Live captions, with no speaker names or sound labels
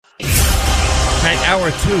Hey, hour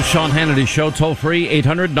two, Sean Hannity Show, toll free,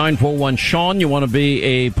 800-941-SEAN. You want to be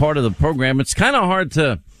a part of the program. It's kind of hard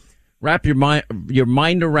to wrap your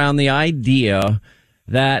mind around the idea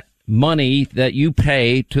that money that you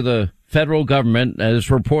pay to the federal government, as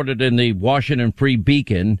reported in the Washington Free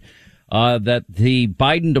Beacon, that the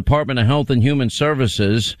Biden Department of Health and Human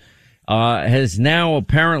Services has now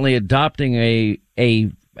apparently adopting a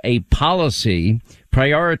policy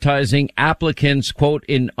prioritizing applicants, quote,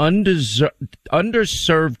 in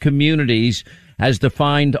underserved communities as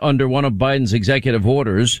defined under one of Biden's executive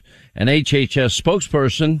orders. An HHS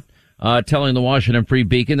spokesperson telling the Washington Free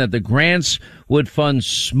Beacon that the grants would fund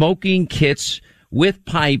smoking kits with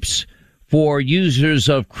pipes for users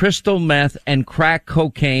of crystal meth and crack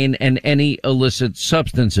cocaine and any illicit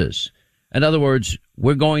substances. In other words,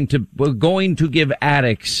 we're going to give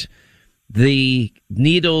addicts the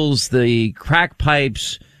needles, the crack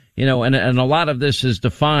pipes, and a lot of this is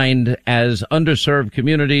defined as underserved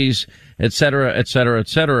communities, et cetera, et cetera, et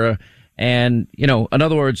cetera. And, in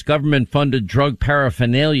other words, government funded drug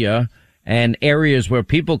paraphernalia and areas where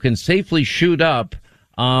people can safely shoot up.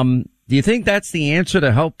 Do you think that's the answer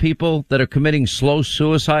to help people that are committing slow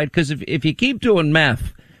suicide? Because if you keep doing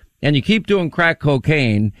meth and you keep doing crack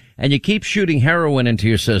cocaine and you keep shooting heroin into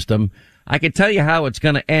your system, I can tell you how it's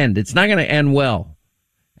going to end. It's not going to end well.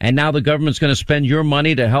 And now the government's going to spend your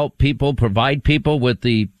money to help people, provide people with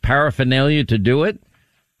the paraphernalia to do it.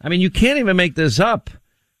 I mean, you can't even make this up.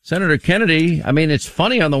 Senator Kennedy, I mean, it's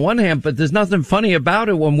funny on the one hand, but there's nothing funny about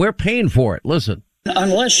it when we're paying for it. Listen.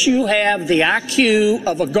 Unless you have the IQ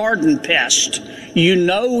of a garden pest,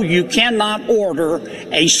 you cannot order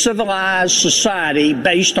a civilized society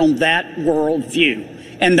based on that worldview.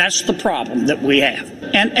 And that's the problem that we have.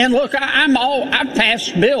 And look, I've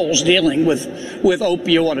passed bills dealing with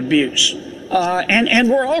opioid abuse. And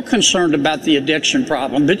we're all concerned about the addiction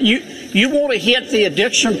problem. But you want to hit the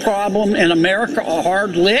addiction problem in America a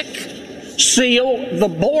hard lick? Seal the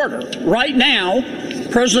border. Right now,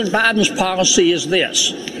 President Biden's policy is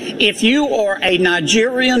this. If you are a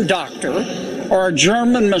Nigerian doctor or a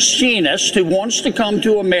German machinist who wants to come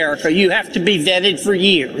to America, you have to be vetted for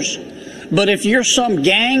years. But if you're some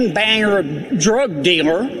gangbanger drug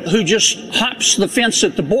dealer who just hops the fence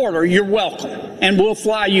at the border, you're welcome. And we'll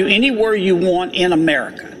fly you anywhere you want in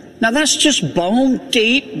America. Now, that's just bone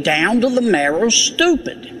deep, down to the marrow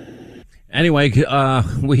stupid. Anyway,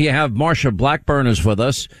 we have Marsha Blackburn is with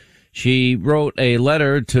us. She wrote a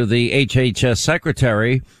letter to the HHS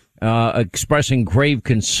secretary expressing grave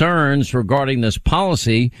concerns regarding this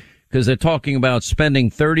policy, because they're talking about spending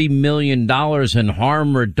 $30 million in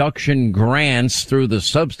harm reduction grants through the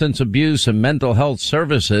Substance Abuse and Mental Health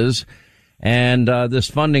Services. And this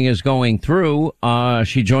funding is going through.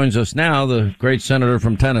 She joins us now, the great senator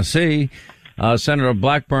from Tennessee, Senator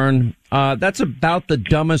Blackburn. That's about the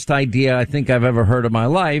dumbest idea I think I've ever heard in my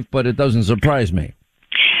life, but it doesn't surprise me.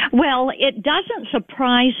 Well, it doesn't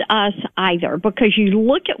surprise us either, because you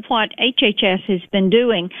look at what HHS has been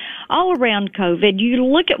doing all around COVID. You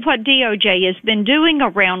look at what DOJ has been doing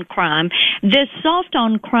around crime, this soft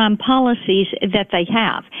on crime policies that they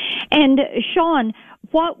have. And Sean,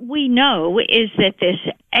 what we know is that this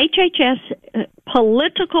HHS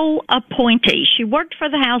political appointee, she worked for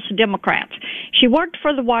the House Democrats, she worked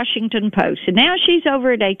for the Washington Post, and now she's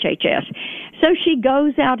over at HHS. So she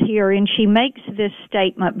goes out here and she makes this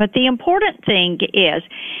statement. But the important thing is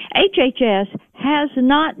HHS has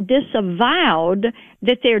not disavowed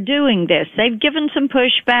that they're doing this. They've given some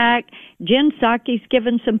pushback. Jen Psaki's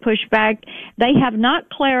given some pushback. They have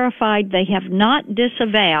not clarified. They have not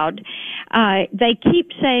disavowed. They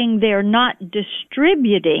keep saying they're not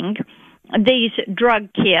distributing these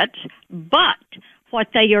drug kits, but what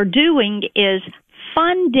they are doing is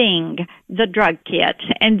funding the drug kits,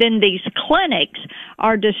 and then these clinics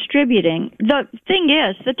are distributing. The thing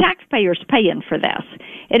is, the taxpayer's paying for this.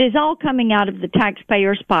 It is all coming out of the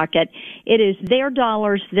taxpayer's pocket. It is their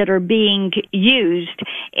dollars that are being used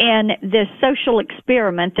in this social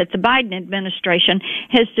experiment that the Biden administration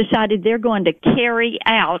has decided they're going to carry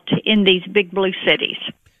out in these big blue cities.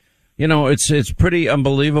 You know, it's pretty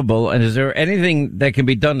unbelievable. And is there anything that can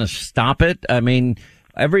be done to stop it? I mean,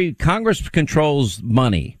 every Congress controls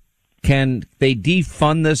money. Can they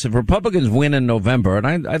defund this? If Republicans win in November,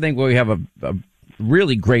 and I think we have a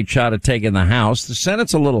really great shot at taking the House, the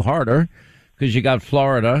Senate's a little harder because you got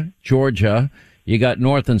Florida, Georgia, you got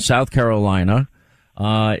North and South Carolina,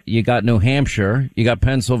 you got New Hampshire, you got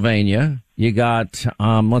Pennsylvania, you got,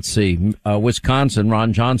 Wisconsin,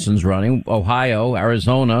 Ron Johnson's running, Ohio,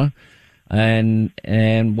 Arizona,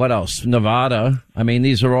 and what else? Nevada. I mean,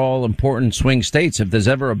 these are all important swing states. If there's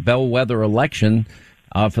ever a bellwether election,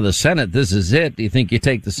 For the Senate, this is it. Do you think you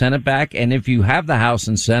take the Senate back? And if you have the House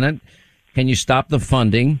and Senate, can you stop the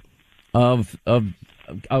funding of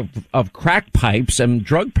crack pipes and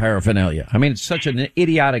drug paraphernalia? I mean, it's such an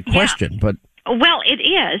idiotic question, but. Well, it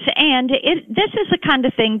is, and this is the kind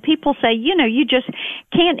of thing people say, you just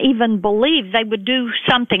can't even believe they would do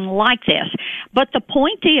something like this. But the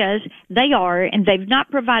point is, they are, and they've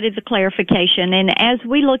not provided the clarification. And as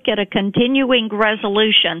we look at a continuing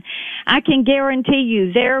resolution, I can guarantee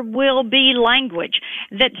you there will be language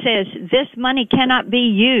that says this money cannot be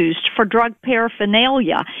used for drug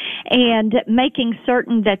paraphernalia, and making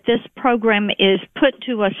certain that this program is put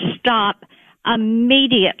to a stop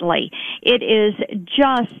immediately. It is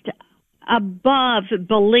just above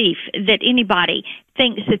belief that anybody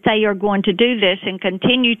thinks that they are going to do this and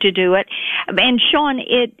continue to do it. And Sean,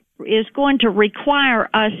 it is going to require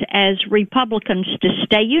us as Republicans to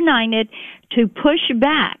stay united, to push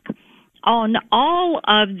back on all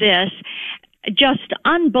of this just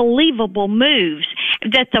unbelievable moves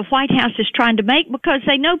that the White House is trying to make, because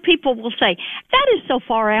they know people will say, that is so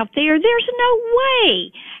far out there, there's no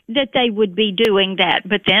way that they would be doing that.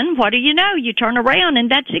 But then, what do you know? You turn around,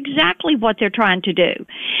 and that's exactly what they're trying to do.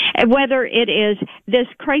 Whether it is this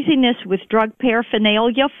craziness with drug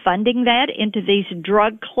paraphernalia, funding that into these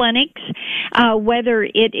drug clinics, whether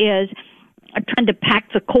it is trying to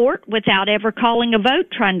pack the court without ever calling a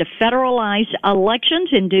vote, trying to federalize elections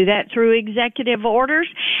and do that through executive orders.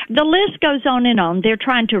 The list goes on and on. They're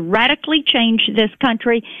trying to radically change this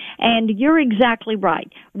country, and you're exactly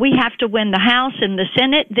right. We have to win the House and the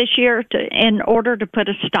Senate this year in order to put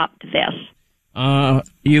a stop to this.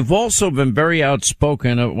 You've also been very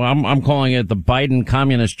outspoken. I'm calling it the Biden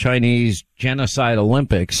Communist Chinese Genocide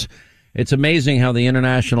Olympics. It's amazing how the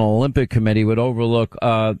International Olympic Committee would overlook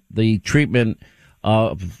the treatment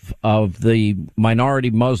of the minority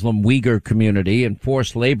Muslim Uyghur community and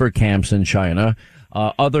forced labor camps in China,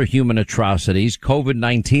 other human atrocities,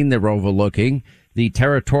 COVID-19 they're overlooking, the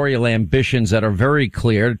territorial ambitions that are very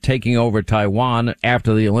clear, taking over Taiwan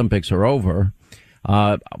after the Olympics are over,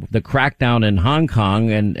 the crackdown in Hong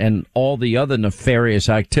Kong and all the other nefarious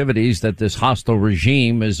activities that this hostile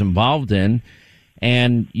regime is involved in.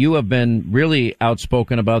 And you have been really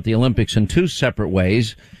outspoken about the Olympics in two separate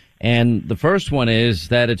ways. And the first one is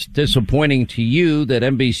that it's disappointing to you that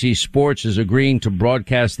NBC Sports is agreeing to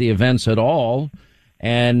broadcast the events at all,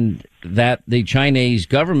 and that the Chinese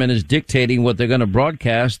government is dictating what they're going to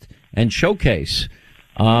broadcast and showcase.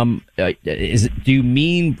 Do you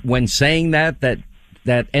mean when saying that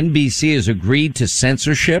NBC has agreed to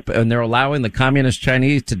censorship and they're allowing the communist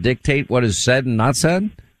Chinese to dictate what is said and not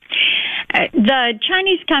said? The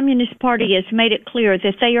Chinese Communist Party has made it clear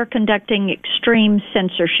that they are conducting extreme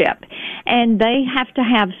censorship, and they have to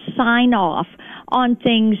have sign-off on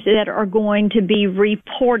things that are going to be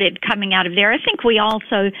reported coming out of there. I think we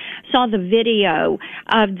also saw the video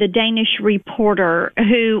of the Danish reporter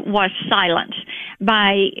who was silenced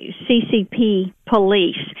by CCP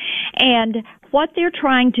police. And what they're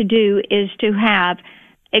trying to do is to have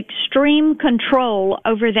extreme control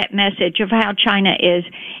over that message of how China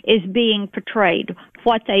is being portrayed.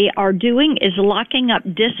 What they are doing is locking up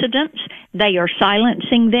dissidents. They are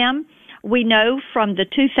silencing them. We know from the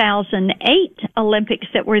 2008 Olympics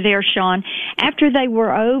that were there, Sean, after they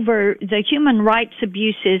were over, the human rights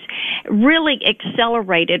abuses really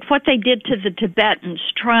accelerated. What they did to the Tibetans,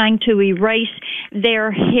 trying to erase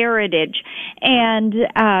their heritage, and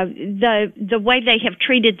the way they have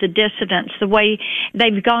treated the dissidents, the way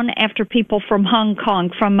they've gone after people from Hong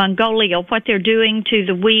Kong, from Mongolia, what they're doing to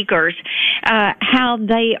the Uyghurs, how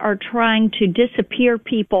they are trying to disappear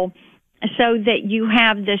people, so that you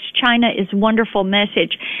have this China is wonderful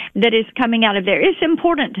message that is coming out of there. It's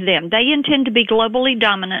important to them. They intend to be globally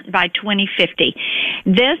dominant by 2050.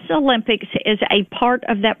 This Olympics is a part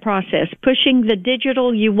of that process, pushing the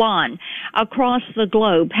digital yuan across the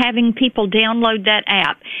globe, having people download that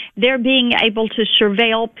app. They're being able to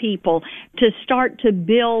surveil people, to start to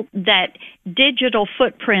build that digital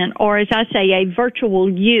footprint, or as I say, a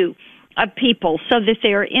virtual you of people, so that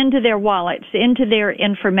they're into their wallets, into their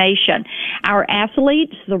information. Our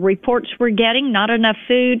athletes, the reports we're getting, not enough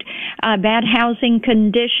food, bad housing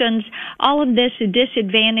conditions, all of this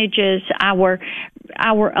disadvantages our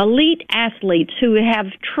elite athletes who have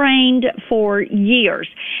trained for years,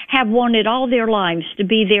 have wanted all their lives to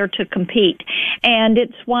be there to compete. And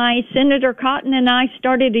it's why Senator Cotton and I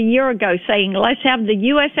started a year ago saying, let's have the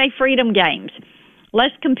USA Freedom Games.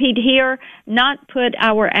 Let's compete here, not put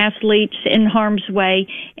our athletes in harm's way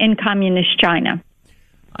in communist China.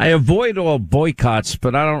 I avoid all boycotts,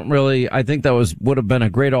 but I think that would have been a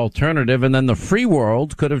great alternative. And then the free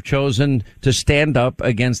world could have chosen to stand up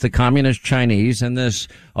against the communist Chinese and this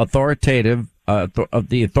of the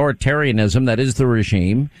authoritarianism that is the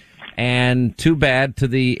regime. And too bad to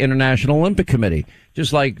the International Olympic Committee.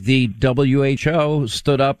 Just like the WHO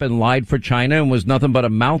stood up and lied for China and was nothing but a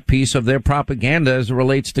mouthpiece of their propaganda as it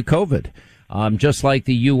relates to COVID. Just like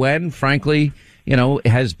the UN, frankly,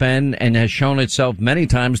 has been and has shown itself many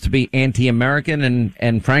times to be anti-American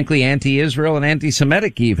and frankly anti-Israel and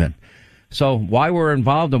anti-Semitic even. So why we're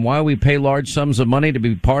involved and why we pay large sums of money to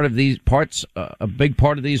be part of these parts, a big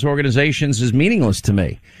part of these organizations is meaningless to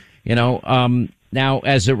me. Now,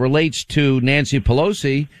 as it relates to Nancy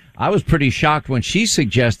Pelosi, I was pretty shocked when she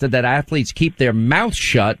suggested that athletes keep their mouths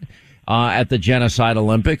shut at the Genocide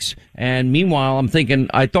Olympics. And meanwhile, I'm thinking,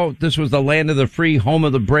 I thought this was the land of the free, home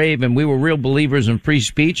of the brave, and we were real believers in free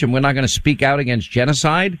speech, and we're not going to speak out against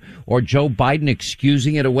genocide, or Joe Biden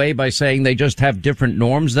excusing it away by saying they just have different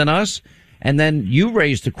norms than us. And then you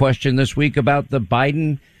raised a question this week about the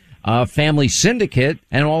Biden family syndicate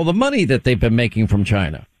and all the money that they've been making from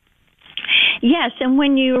China. Yes, and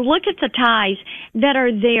when you look at the ties that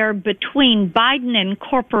are there between Biden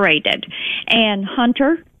Incorporated and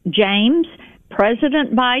Hunter, James,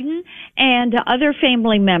 President Biden, and other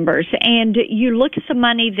family members, and you look at the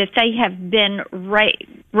money that they have been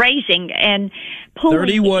raising and pulling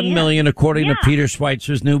 $31 million, according to Peter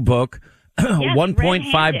Schweizer's new book. Yes,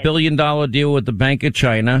 $1.5 billion deal with the Bank of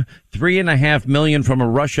China, $3.5 million from a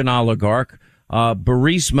Russian oligarch,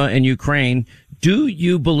 Burisma in Ukraine. Do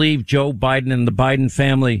you believe Joe Biden and the Biden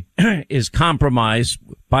family is compromised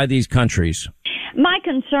by these countries? My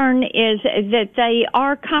concern is that they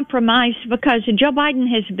are compromised because Joe Biden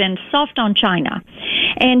has been soft on China,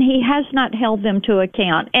 and he has not held them to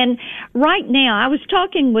account. And right now, I was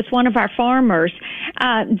talking with one of our farmers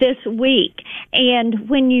this week, and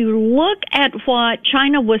when you look at what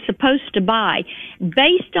China was supposed to buy,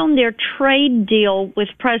 based on their trade deal with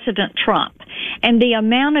President Trump, and the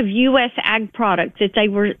amount of U.S. ag products that they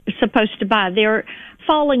were supposed to buy, they're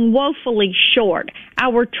falling woefully short.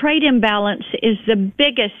 Our trade imbalance is the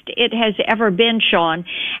biggest it has ever been, Sean.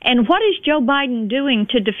 And what is Joe Biden doing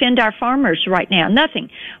to defend our farmers right now? Nothing.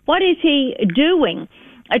 What is he doing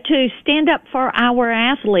to stand up for our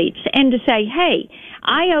athletes and to say, hey,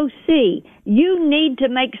 IOC, you need to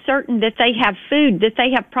make certain that they have food, that they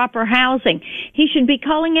have proper housing. He should be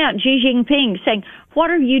calling out Xi Jinping, saying, what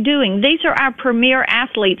are you doing? These are our premier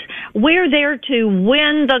athletes. We're there to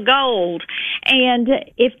win the gold. And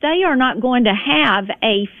if they are not going to have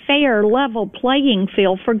a fair, level playing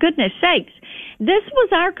field, for goodness sakes, this was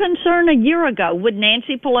our concern a year ago. Would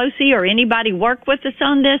Nancy Pelosi or anybody work with us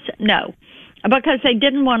on this? No, because they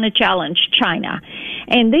didn't want to challenge China.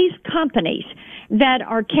 And these companies that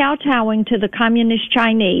are kowtowing to the communist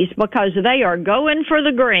Chinese because they are going for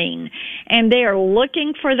the green and they are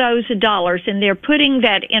looking for those dollars, and they're putting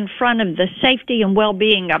that in front of the safety and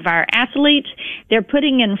well-being of our athletes. They're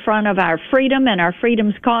putting in front of our freedom and our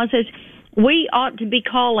freedom's causes. We ought to be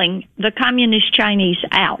calling the communist Chinese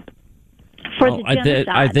out for the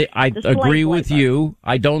genocide. I agree with you.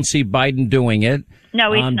 I don't see Biden doing it.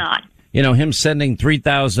 No, he's not. Him sending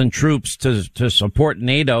 3,000 troops to support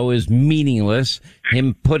NATO is meaningless.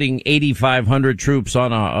 Him putting 8,500 troops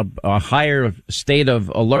on a higher state of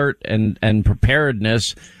alert and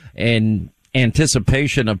preparedness in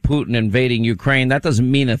anticipation of Putin invading Ukraine, that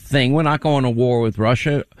doesn't mean a thing. We're not going to war with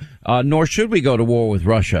Russia, nor should we go to war with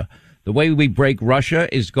Russia. The way we break Russia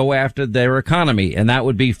is go after their economy, and that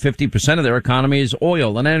would be 50% of their economy is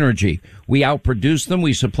oil and energy. We outproduce them.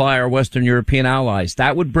 We supply our Western European allies.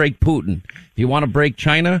 That would break Putin. If you want to break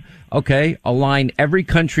China, okay, align every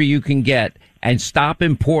country you can get and stop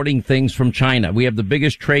importing things from China. We have the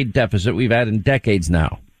biggest trade deficit we've had in decades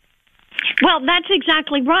now. Well, that's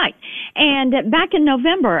exactly right. And back in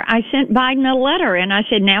November, I sent Biden a letter, and I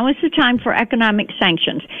said, now is the time for economic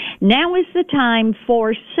sanctions. Now is the time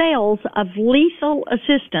for sales of lethal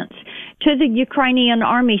assistance to the Ukrainian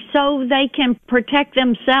army so they can protect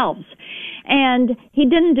themselves. And he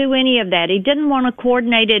didn't do any of that. He didn't want a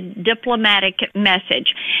coordinated diplomatic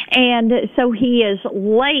message. And so he is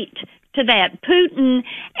late to that. Putin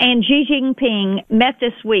and Xi Jinping met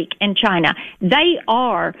this week in China. They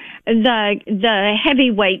are the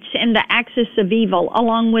heavyweights in the axis of evil,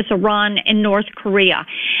 along with Iran and North Korea.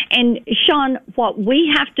 And Sean, what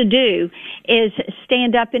we have to do is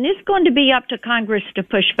stand up, and it's going to be up to Congress to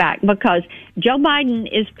push back, because Joe Biden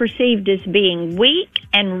is perceived as being weak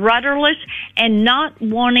and rudderless and not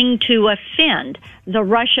wanting to offend the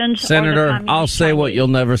Russians. Senator, I'll say what you'll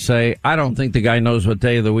never say. I don't think the guy knows what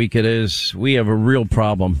day of the week it is. We have a real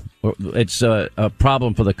problem. It's a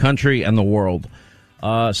problem for the country and the world.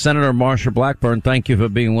 Senator Marsha Blackburn, thank you for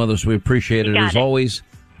being with us. We appreciate it as always.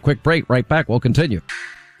 Quick break, right back. We'll continue.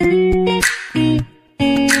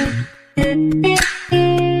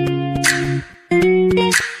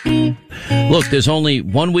 Look, there's only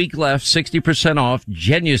 1 week left, 60% off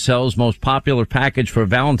Genucel's most popular package for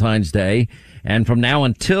Valentine's Day. And from now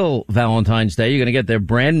until Valentine's Day, you're going to get their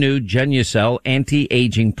brand new Genucel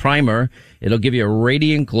anti-aging primer. It'll give you a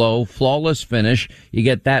radiant glow, flawless finish. You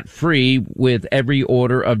get that free with every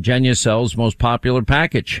order of Genucel's most popular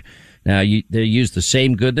package. Now, they use the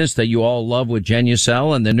same goodness that you all love with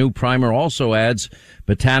Genucel, and the new primer also adds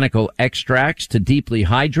botanical extracts to deeply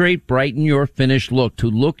hydrate, brighten your finished look, to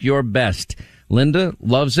look your best. Linda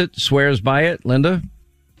loves it, swears by it. Linda?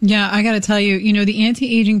 Yeah, I got to tell you, the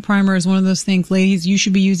anti-aging primer is one of those things, ladies, you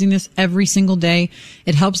should be using this every single day.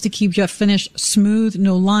 It helps to keep your finish smooth,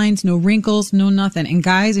 no lines, no wrinkles, no nothing. And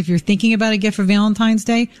guys, if you're thinking about a gift for Valentine's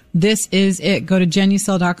Day, this is it. Go to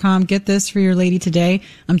Genucel.com. Get this for your lady today.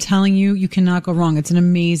 I'm telling you, you cannot go wrong. It's an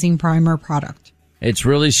amazing primer product. It's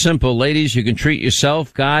really simple. Ladies, you can treat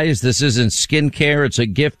yourself. Guys, this isn't skincare. It's a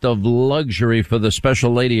gift of luxury for the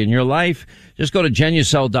special lady in your life. Just go to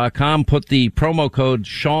Genucel.com, put the promo code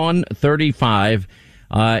Sean35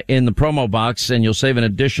 in the promo box, and you'll save an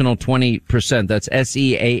additional 20%. That's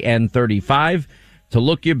SEAN 35. To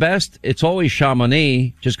look your best, it's always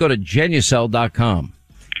Chamonix. Just go to Genucel.com.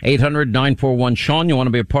 800-941-SEAN. You want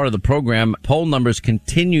to be a part of the program. Poll numbers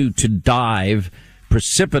continue to dive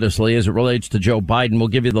precipitously as it relates to Joe Biden. We'll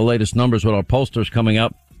give you the latest numbers with our pollsters coming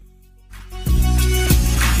up.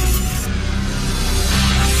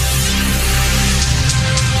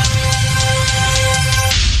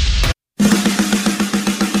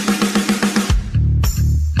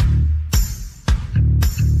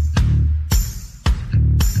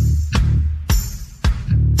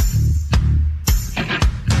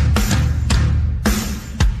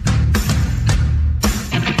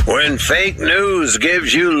 When fake news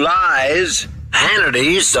gives you lies,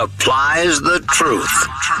 Hannity supplies the truth.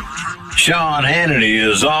 Sean Hannity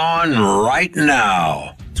is on right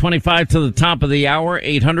now. 25 to the top of the hour,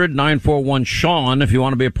 800-941-SEAN if you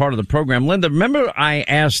want to be a part of the program. Linda, remember I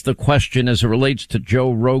asked the question as it relates to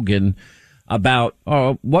Joe Rogan about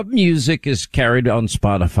what music is carried on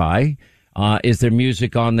Spotify? Is there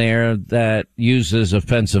music on there that uses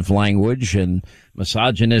offensive language and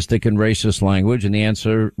misogynistic and racist language? And the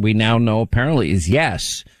answer we now know apparently is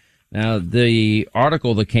yes. Now, the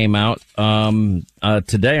article that came out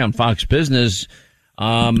today on Fox Business,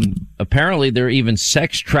 apparently there are even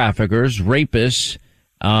sex traffickers, rapists,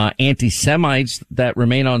 anti-Semites that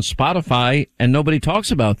remain on Spotify, and nobody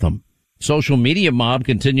talks about them. Social media mob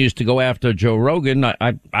continues to go after Joe Rogan.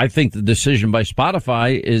 I think the decision by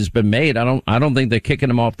Spotify has been made. I don't think they're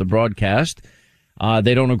kicking him off the broadcast.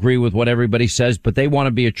 They don't agree with what everybody says, but they want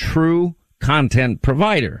to be a true content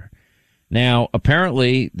provider. Now,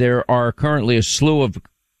 apparently there are currently a slew of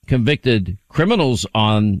convicted criminals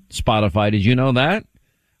on Spotify. Did you know that?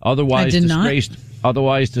 Otherwise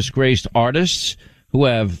disgraced artists who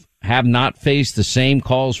have not faced the same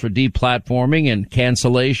calls for deplatforming and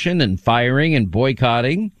cancellation and firing and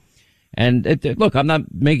boycotting. And look, I'm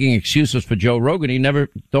not making excuses for Joe Rogan.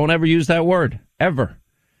 Don't ever use that word, ever.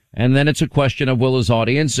 And then it's a question of, will his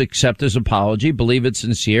audience accept his apology, believe it's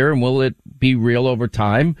sincere, and will it be real over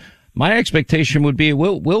time? My expectation would be it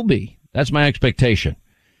will be. That's my expectation.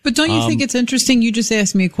 But don't you think it's interesting? You just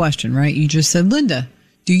asked me a question, right? You just said, Linda,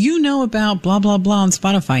 do you know about blah, blah, blah on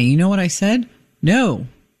Spotify? You know what I said? No.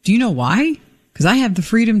 Do you know why? Because I have the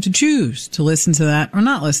freedom to choose to listen to that or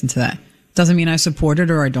not listen to that. Doesn't mean I support it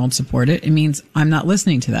or I don't support it. It means I'm not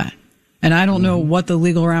listening to that. And I don't know what the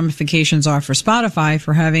legal ramifications are for Spotify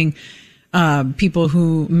for having people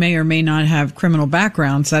who may or may not have criminal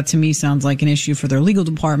backgrounds. That to me sounds like an issue for their legal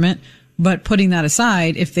department. But putting that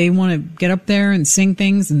aside, if they want to get up there and sing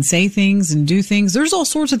things and say things and do things, there's all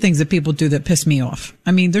sorts of things that people do that piss me off.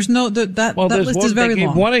 I mean, there's no that list is very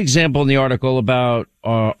long. One example in the article about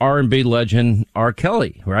R&B legend R.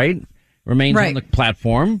 Kelly, right? Remains on the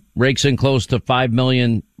platform, rakes in close to 5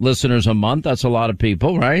 million listeners a month. That's a lot of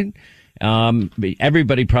people, right?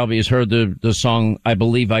 Everybody probably has heard the song "I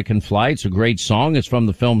Believe I Can Fly." It's a great song. It's from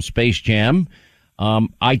the film Space Jam.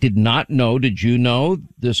 I did not know. Did you know?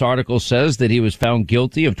 This article says that he was found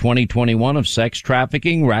guilty of 2021 of sex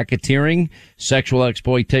trafficking, racketeering, sexual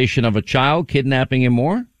exploitation of a child, kidnapping, and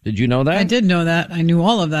more. Did you know that? I did know that. I knew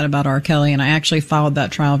all of that about R. Kelly, and I actually followed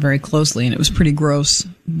that trial very closely, and it was pretty gross.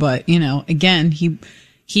 But, again,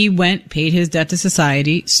 he went, paid his debt to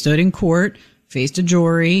society, stood in court, faced a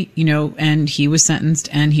jury, and he was sentenced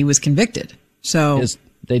and he was convicted. So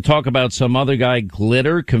they talk about some other guy,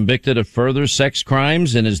 Glitter, convicted of further sex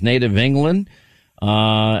crimes in his native England.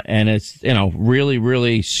 And it's, really,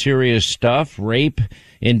 really serious stuff. Rape,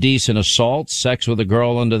 indecent assault, sex with a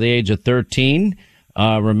girl under the age of 13,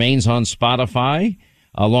 remains on Spotify,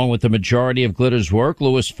 along with the majority of Glitter's work.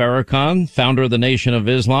 Louis Farrakhan, founder of the Nation of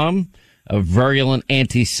Islam, a virulent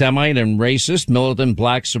anti-Semite and racist, militant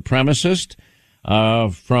black supremacist,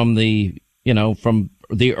 from the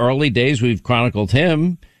early days. We've chronicled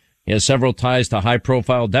him. He has several ties to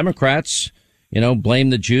high-profile Democrats, blame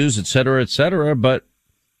the Jews, et cetera, et cetera. But,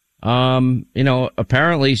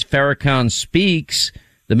 apparently Farrakhan Speaks,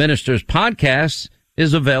 the minister's podcast,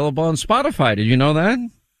 is available on Spotify. Did you know that?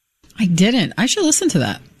 I didn't. I should listen to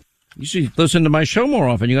that. You should listen to my show more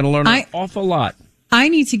often. You're going to learn an awful lot. I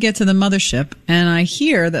need to get to the mothership, and I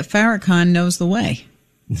hear that Farrakhan knows the way.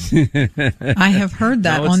 I have heard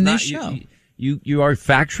that on this show. You are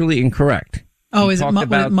factually incorrect. Oh, is it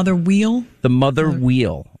Mother Wheel? The Mother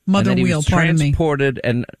Wheel. Mother Wheel, pardon me.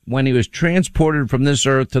 And when he was transported from this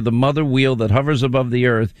earth to the Mother Wheel that hovers above the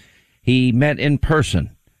earth, he met in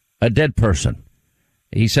person a dead person.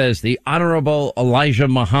 He says the Honorable Elijah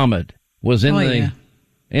Muhammad was in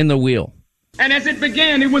the wheel. And as it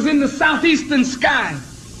began, it was in the southeastern sky.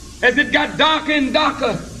 As it got darker and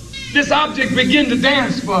darker, this object began to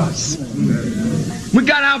dance for us. We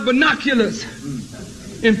got our binoculars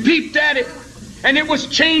and peeped at it, and it was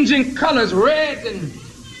changing colors, red and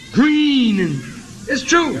green, and it's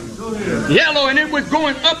true, yellow, and it was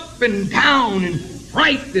going up and down and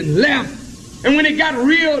right and left. And when it got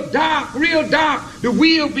real dark, the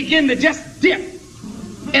wheel began to just dip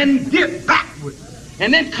and dip backward.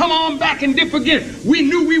 And then come on back and dip again. We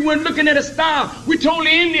knew we weren't looking at a star. We told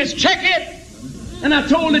the Indians, check it. And I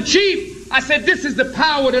told the chief, I said, this is the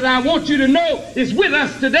power that I want you to know is with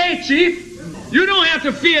us today, chief. You don't have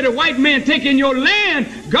to fear the white man taking your land.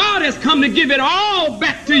 God has come to give it all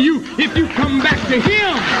back to you if you come back to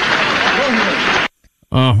him.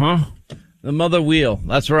 Uh-huh. The Mother Wheel.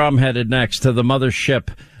 That's where I'm headed next, to the mothership.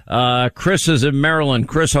 Chris is in Maryland.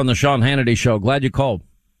 Chris on the Sean Hannity Show. Glad you called.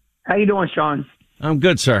 How you doing, Sean? I'm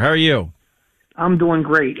good, sir. How are you? I'm doing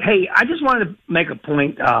great. Hey, I just wanted to make a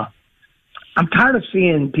point. I'm tired of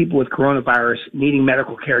seeing people with coronavirus needing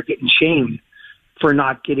medical care getting shamed for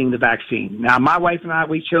not getting the vaccine. Now, my wife and I,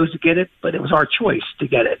 we chose to get it, but it was our choice to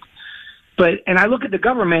get it. And I look at the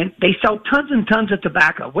government, they sell tons and tons of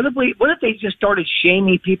tobacco. What if they just started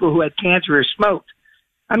shaming people who had cancer or smoked?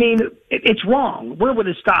 I mean, it's wrong. Where would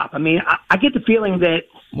it stop? I mean, I get the feeling that...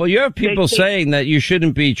 Well, you have people saying that you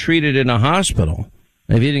shouldn't be treated in a hospital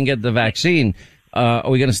if you didn't get the vaccine. Are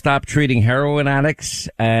we going to stop treating heroin addicts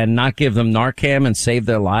and not give them Narcan and save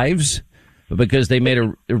their lives because they made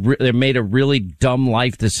a really dumb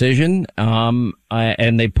life decision,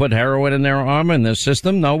 and they put heroin in their arm and their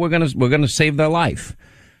system? No, we're going to save their life.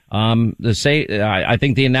 I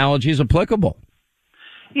think the analogy is applicable.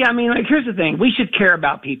 Yeah, I mean, like, here's the thing. We should care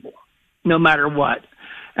about people no matter what.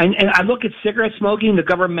 And I look at cigarette smoking. The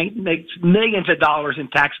government makes millions of dollars in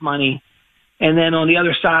tax money. And then on the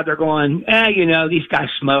other side, they're going, these guys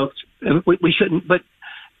smoked. We shouldn't, but,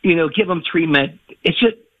 give them treatment.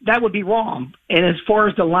 That would be wrong. And as far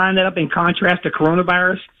as to line that up in contrast to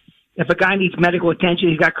coronavirus, if a guy needs medical attention,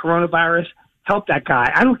 he's got coronavirus, help that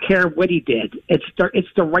guy. I don't care what he did. It's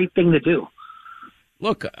the right thing to do.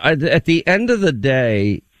 Look, at the end of the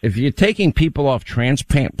day, if you're taking people off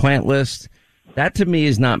transplant lists, that to me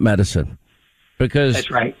is not medicine. Because, that's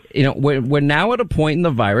right. We're now at a point in the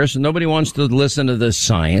virus, and nobody wants to listen to this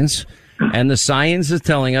science. And the science is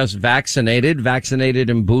telling us vaccinated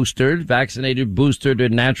and boosted,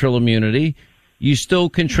 and natural immunity, you still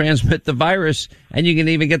can transmit the virus, and you can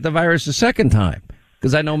even get the virus a second time.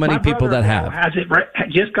 Because I know many people that have.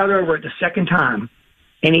 Just got over it the second time,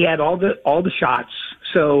 and he had all the shots.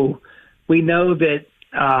 So we know that,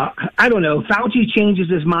 I don't know, Fauci changes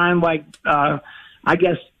his mind like, I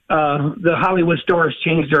guess, the Hollywood stars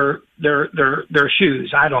change their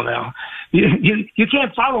shoes. I don't know. You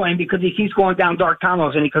can't follow him because he keeps going down dark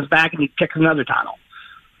tunnels and he comes back and he kicks another tunnel.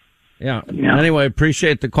 Yeah. Anyway,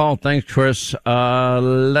 appreciate the call. Thanks, Chris.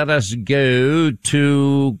 Let us go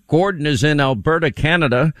to Gordon is in Alberta,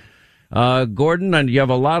 Canada. Gordon, and you have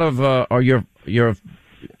a lot of,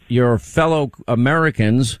 your fellow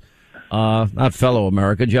Americans, not fellow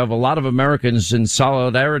Americans, you have a lot of Americans in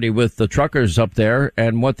solidarity with the truckers up there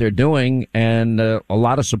and what they're doing, and a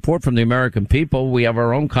lot of support from the American people. We have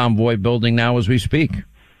our own convoy building now as we speak.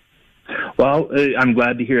 Well, I'm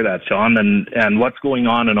glad to hear that, Sean. And what's going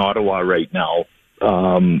on in Ottawa right now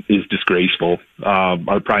is disgraceful.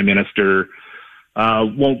 Our Prime Minister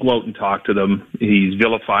won't go out and talk to them. He's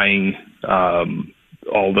vilifying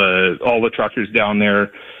all the truckers down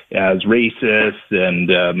there as racist and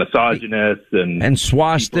misogynists and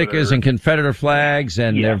swastikas and Confederate flags,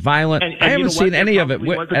 and they're violent. And I haven't seen any of it.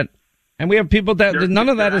 And we have people that none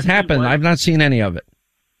of that has happened. I've not seen any of it.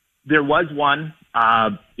 There was one.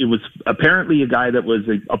 It was apparently a guy that was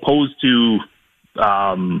opposed to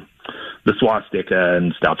the swastika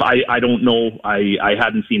and stuff. I don't know. I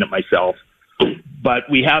hadn't seen it myself. But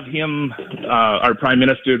we have him, our Prime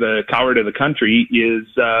Minister, the coward of the country,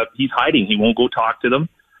 he's hiding. He won't go talk to them.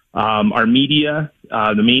 Our media,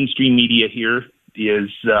 the mainstream media here, is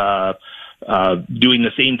doing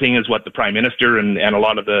the same thing as what the Prime Minister and a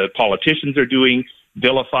lot of the politicians are doing,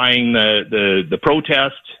 vilifying the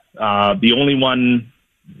protest. The only one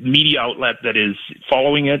media outlet that is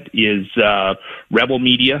following it is Rebel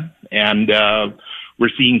Media, and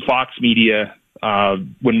we're seeing Fox Media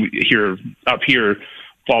when we hear up here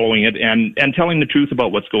following it and telling the truth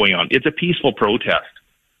about what's going on. It's a peaceful protest.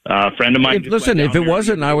 A friend of mine. If it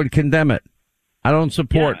wasn't, I would condemn it. I don't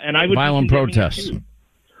support violent protests.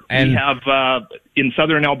 And we have in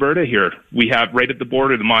southern Alberta here, we have right at the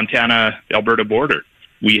border, the Montana-Alberta border,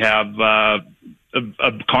 we have a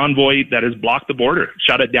convoy that has blocked the border,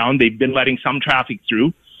 shut it down. They've been letting some traffic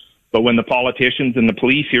through, but when the politicians and the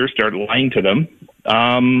police here start lying to them,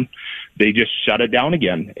 they just shut it down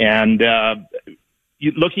again. And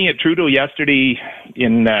looking at Trudeau yesterday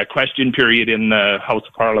in question period in the House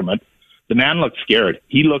of Parliament, the man looks scared.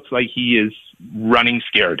 He looks like he is running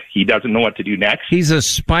scared. He doesn't know what to do next. He's a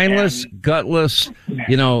spineless, gutless,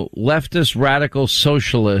 leftist, radical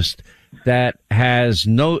socialist that has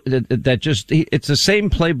it's the same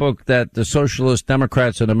playbook that the socialist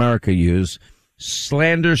Democrats in America use.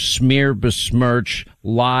 Slander, smear, besmirch,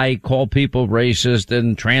 lie, call people racist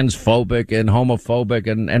and transphobic and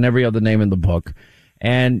homophobic and every other name in the book.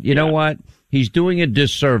 And you know what? He's doing a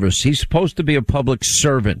disservice. He's supposed to be a public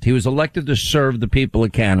servant. He was elected to serve the people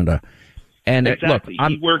of Canada. And exactly.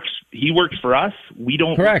 Look, he works for us. We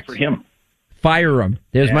don't work for him. Fire him.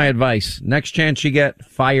 There's my advice. Next chance you get,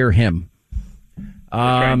 fire him.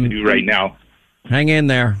 Trying to do right now. Hang in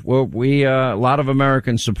there. We a lot of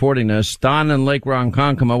Americans supporting this. Don in Lake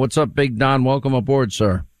Ronkonkoma. What's up, Big Don? Welcome aboard,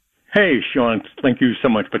 sir. Hey, Sean. Thank you so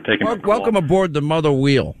much for taking the call. Welcome aboard the mother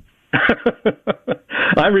wheel.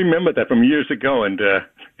 I remember that from years ago, and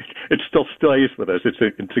it still stays with us.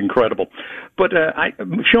 It's incredible. But,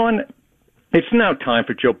 Sean, it's now time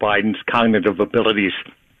for Joe Biden's cognitive abilities.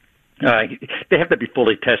 They have to be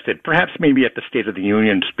fully tested, perhaps maybe at the State of the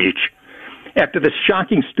Union speech. After the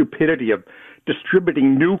shocking stupidity of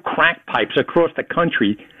distributing new crack pipes across the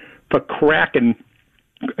country for crack and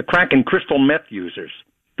crystal meth users.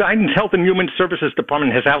 Biden's Health and Human Services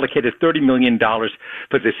Department has allocated $30 million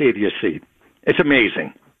for this idiocy. It's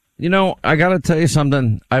amazing. I got to tell you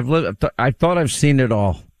something. I thought I've seen it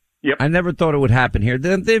all. Yep. I never thought it would happen here.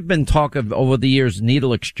 They've been talk of over the years,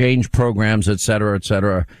 needle exchange programs, et cetera, et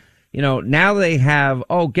cetera. Now they have,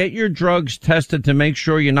 get your drugs tested to make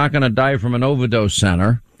sure you're not going to die from an overdose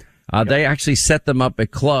center. They actually set them up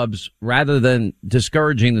at clubs rather than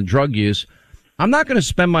discouraging the drug use. I'm not going to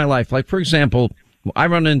spend my life, like, for example, I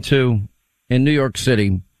run into, in New York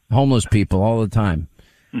City, homeless people all the time.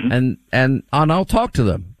 Mm-hmm. And I'll talk to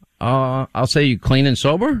them. I'll say, you clean and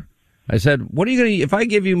sober? I said, if I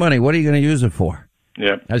give you money, what are you going to use it for?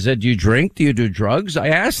 Yeah. I said, do you drink? Do you do drugs? I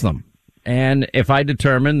asked them. And if I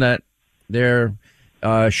determine that they're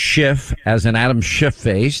Schiff, as in Adam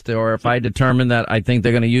Schiff-faced, or if I determine that I think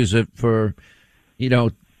they're going to use it for,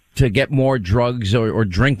 to get more drugs or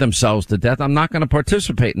drink themselves to death, I'm not going to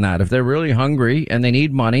participate in that. If they're really hungry and they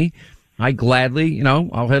need money, I gladly,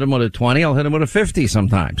 I'll hit them with a 20, I'll hit them with a 50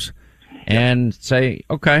 sometimes. And say,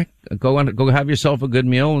 okay, go have yourself a good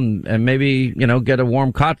meal and maybe, get a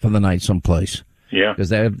warm cot for the night someplace. Yeah. Because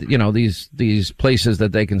they have, these places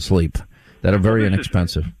that they can sleep that are very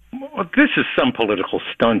inexpensive. This is some political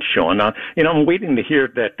stunt, Sean. I'm waiting to hear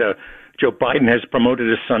that Joe Biden has promoted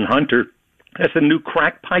his son Hunter as the new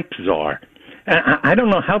crack pipe czar. I don't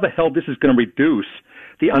know how the hell this is going to reduce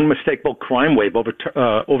the unmistakable crime wave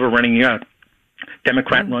overrunning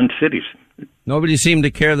Democrat-run cities. Nobody seemed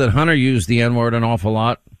to care that Hunter used the N-word an awful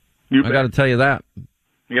lot. I got to tell you that.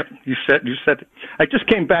 Yep, you said it. I just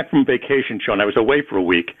came back from vacation, Sean. I was away for a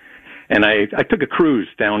week, and I took a cruise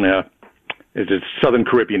down the Southern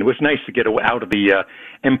Caribbean. It was nice to get out of the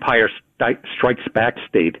Empire Strikes Back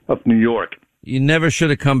state of New York. You never should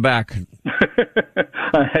have come back.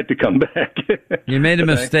 I had to come back. You made a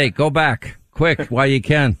mistake. Go back quick while you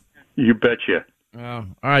can. You betcha. All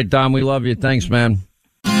right, Don, we love you. Thanks, man.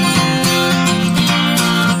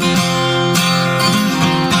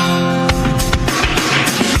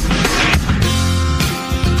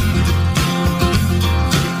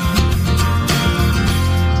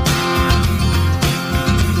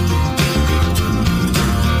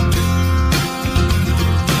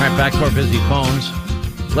 All right, back to our busy phones.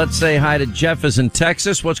 Let's say hi to Jeff is in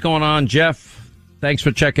Texas. What's going on, Jeff? Thanks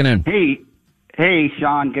for checking in. Hey,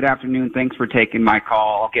 Sean. Good afternoon. Thanks for taking my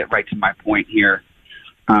call. I'll get right to my point here.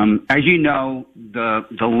 As you know, the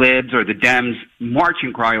libs or the Dems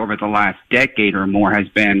marching cry over the last decade or more has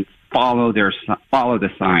been follow the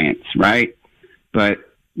science, right? But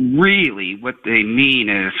really what they mean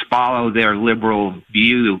is follow their liberal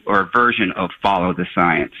view or version of follow the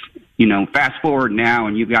science. You know, fast forward now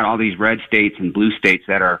and you've got all these red states and blue states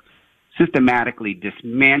that are systematically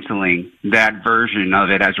dismantling that version of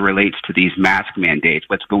it as it relates to these mask mandates,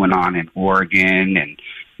 what's going on in Oregon and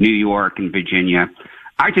New York and Virginia.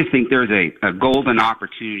 I just think there's a golden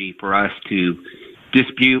opportunity for us to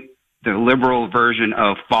dispute the liberal version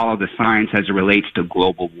of follow the science as it relates to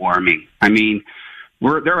global warming. I mean,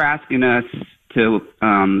 they're asking us to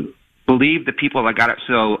believe the people that got it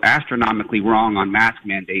so astronomically wrong on mask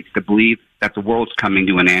mandates to believe that the world's coming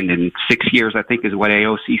to an end in 6 years, I think is what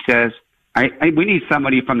AOC says. We need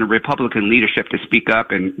somebody from the Republican leadership to speak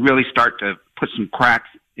up and really start to put some cracks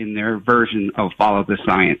in their version of follow the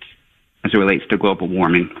science as it relates to global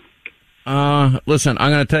warming. Listen,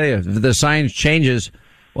 I'm going to tell you, if the science changes,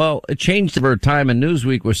 well, it changed over time, and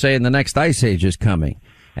Newsweek was saying the next ice age is coming.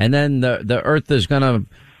 And then the Earth is going to,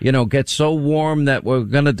 get so warm that we're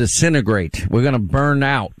going to disintegrate. We're going to burn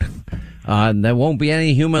out. There won't be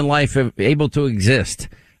any human life able to exist.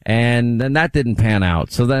 And then that didn't pan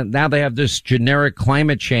out. So then now they have this generic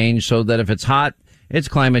climate change so that if it's hot, it's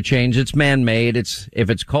climate change. It's man-made. If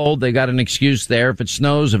it's cold, they got an excuse there. If it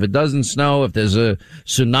snows, if it doesn't snow, if there's a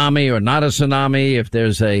tsunami or not a tsunami, if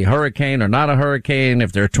there's a hurricane or not a hurricane,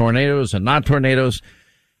 if there are tornadoes or not tornadoes,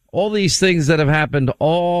 all these things that have happened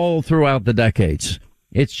all throughout the decades.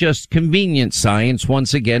 It's just convenient science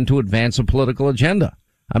once again to advance a political agenda.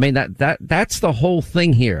 I mean, that's the whole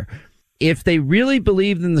thing here. If they really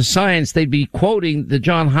believed in the science, they'd be quoting the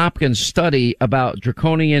Johns Hopkins study about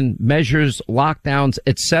draconian measures, lockdowns,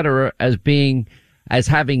 etc., as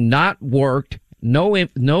having not worked, no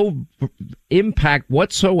impact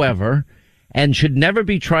whatsoever, and should never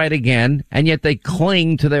be tried again. And yet they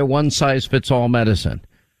cling to their one-size-fits-all medicine.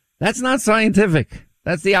 That's not scientific.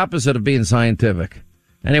 That's the opposite of being scientific.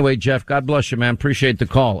 Anyway, Jeff, God bless you, man. Appreciate the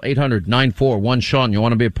call. 800-941-SEAN. You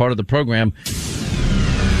want to be a part of the program.